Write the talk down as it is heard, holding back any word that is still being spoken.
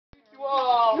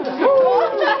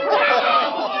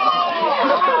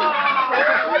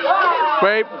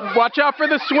Wait, watch out for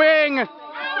the swing.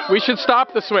 We should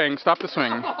stop the swing. Stop the swing.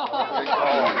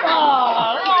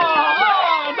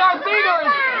 Darth Vader!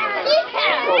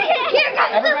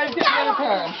 Everybody's getting a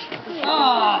turn.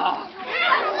 No,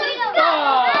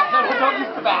 don't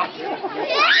use the back.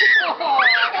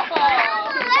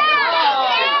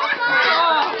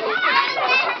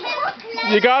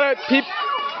 You gotta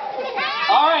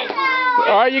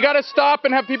All right, you gotta stop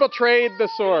and have people trade the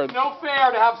swords. It's no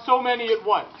fair to have so many at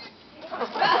once.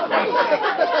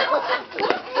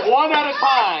 One at a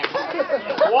time.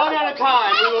 One at a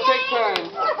time. We will take turns.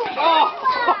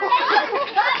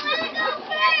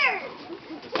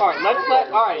 All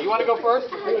right, you want to go first?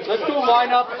 Let's do a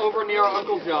lineup over near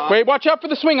Uncle John. Wait, watch out for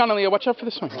the swing, Analia. Watch out for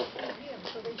the swing.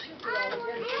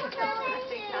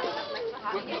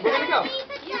 We're going to go.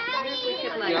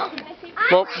 Yeah.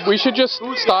 Well, we should just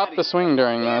stop the swing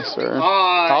during this, or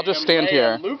I'll just stand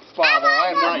here. Luke's father.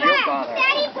 I am not your father.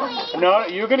 No,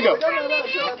 you're going to go.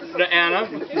 Anna,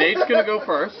 Nate's going to go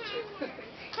first.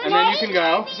 And then you can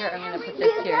go. Here, I'm going to put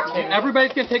this here.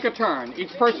 Everybody's going to take a turn.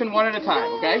 Each person one at a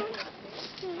time, okay?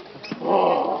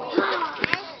 Oh.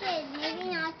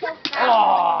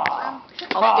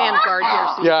 I'll stand guard here.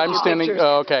 So Yeah, I'm standing.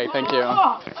 Oh, okay, thank you.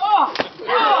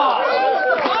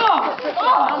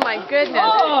 Oh my goodness.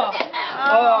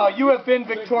 Oh, you have been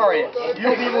victorious.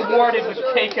 You'll be rewarded with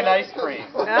cake and ice cream.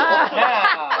 Now,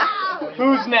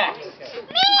 who's next?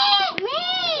 Me!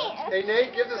 Hey,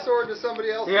 Nate, give the sword to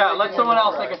somebody else. Yeah, let someone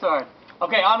else take a sword.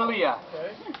 Okay, Analia.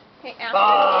 Hey, Anna,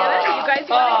 you guys want to take a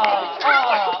turn?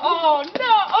 Oh,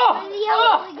 no!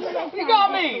 You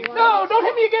got me! No, don't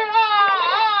hit me again!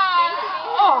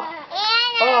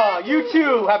 You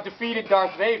two have defeated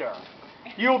Darth Vader.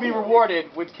 You'll be rewarded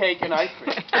with cake and ice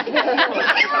cream.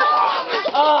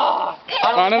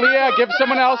 Analia, give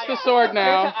someone else the sword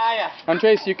now.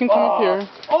 Andres, you can come up here.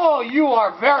 Oh, you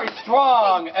are very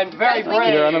strong and very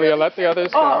brave. Here, Analia, let the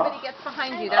others go. Somebody gets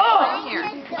behind you. That's why I'm here.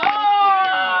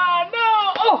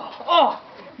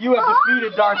 You have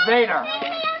defeated Darth Vader.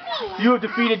 You have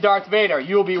defeated Darth Vader.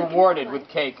 You will be rewarded with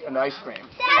cake and ice cream.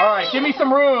 All right, give me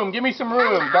some room. Give me some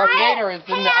room. Darth Vader is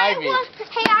in the ivy. Hey,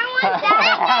 I want that. I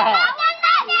want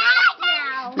that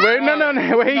now. Wait, no,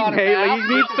 wait, Nate. He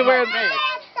needs to wear.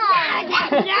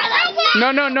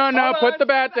 No. Put the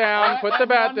bat down. Put the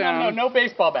bat down. No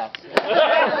baseball bats.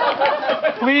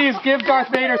 Please give Darth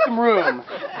Vader some room.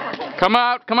 Come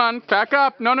out. Come on. Back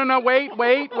up. No. Wait.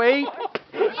 Wow.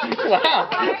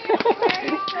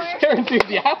 They're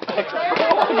enthusiastic.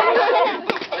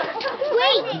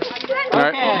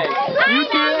 Okay.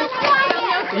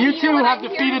 You two have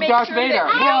defeated Darth Vader.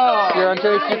 Whoa. Here,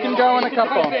 Andres, you can go in a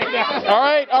couple. All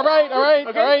right.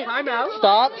 Okay, time out.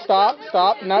 Stop.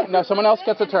 No, someone else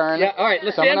gets a turn. Yeah, all right,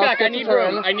 let's stand back. I need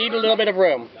room. I need a little bit of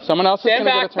room. Someone else is going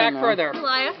to get a turn Stand now. back further.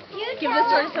 Elias, give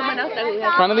this one to someone else.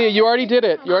 Analia, you already did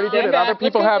it. Other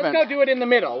people haven't. Let's go do it in the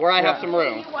middle where I have some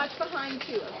room. Watch behind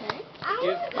you, okay?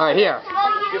 All right, here.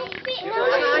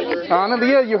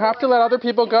 Analia, you have to let other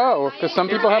people go, because some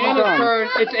people haven't gone.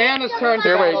 It's Anna's turn.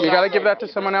 Here, wait. You got to give that to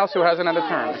someone else who hasn't had a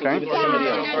turn, okay?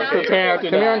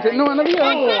 Come here, Andres. No,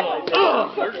 Analia.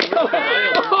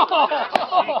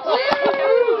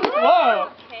 Whoa.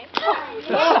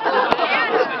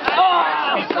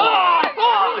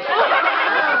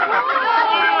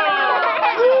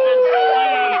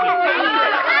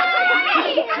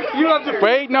 You have to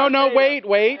Wait.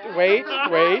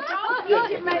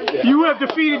 You have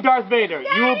defeated Darth Vader.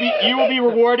 You will be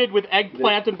rewarded with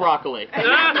eggplant and broccoli.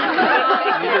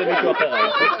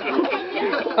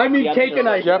 I mean cake and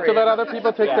ice cream. You have to let other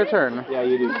people take their turn. Yeah,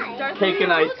 you do. Cake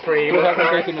and ice cream.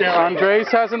 Andres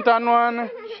hasn't done one.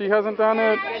 She hasn't done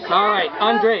it. All right,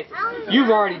 Andres, you've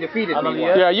already defeated me.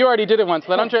 Yeah, you already did it once.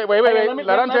 Let Andres. Wait.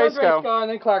 Let Andres go. And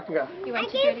then Clark can go. You want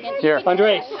to do it again? Here.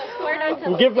 Andres.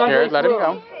 Give Andres Here, let him room.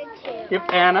 go. Give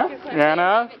Anna.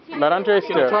 Let Andres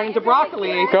do Turn it. into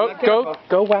broccoli.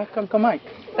 Go whack Uncle Mike.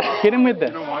 Hit him with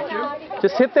this.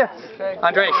 Just hit this.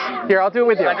 Andres. Here, I'll do it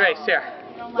with you. Andres, here.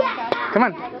 Come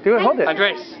on, do it. Hold it.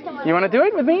 Andres. You want to do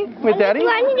it with me? With Daddy? You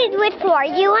want me to do it for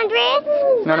you, Andres?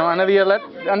 No, Analia, let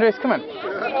Andres come on.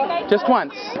 Just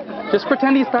once. Just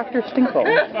pretend he's Dr. Stinkle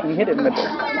and hit him with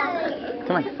it.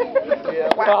 Come on.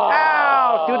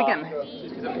 Ow! Do it again.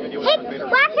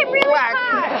 Whack him really hard.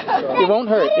 It won't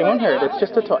hurt. It's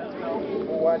just a toy.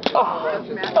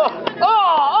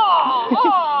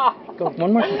 Go,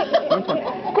 one more time. Come on.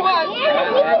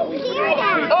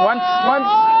 Once.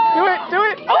 Do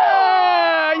it.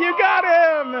 Oh, you got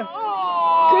him.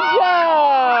 Good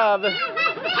job.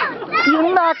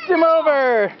 You knocked him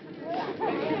over.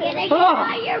 gonna get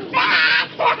on your back.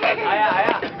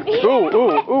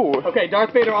 Ooh. Okay,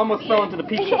 Darth Vader almost fell into the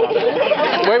pizza.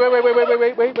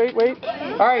 Wait.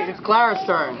 All right, it's Clara's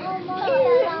turn. On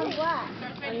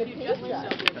the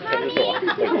pizza.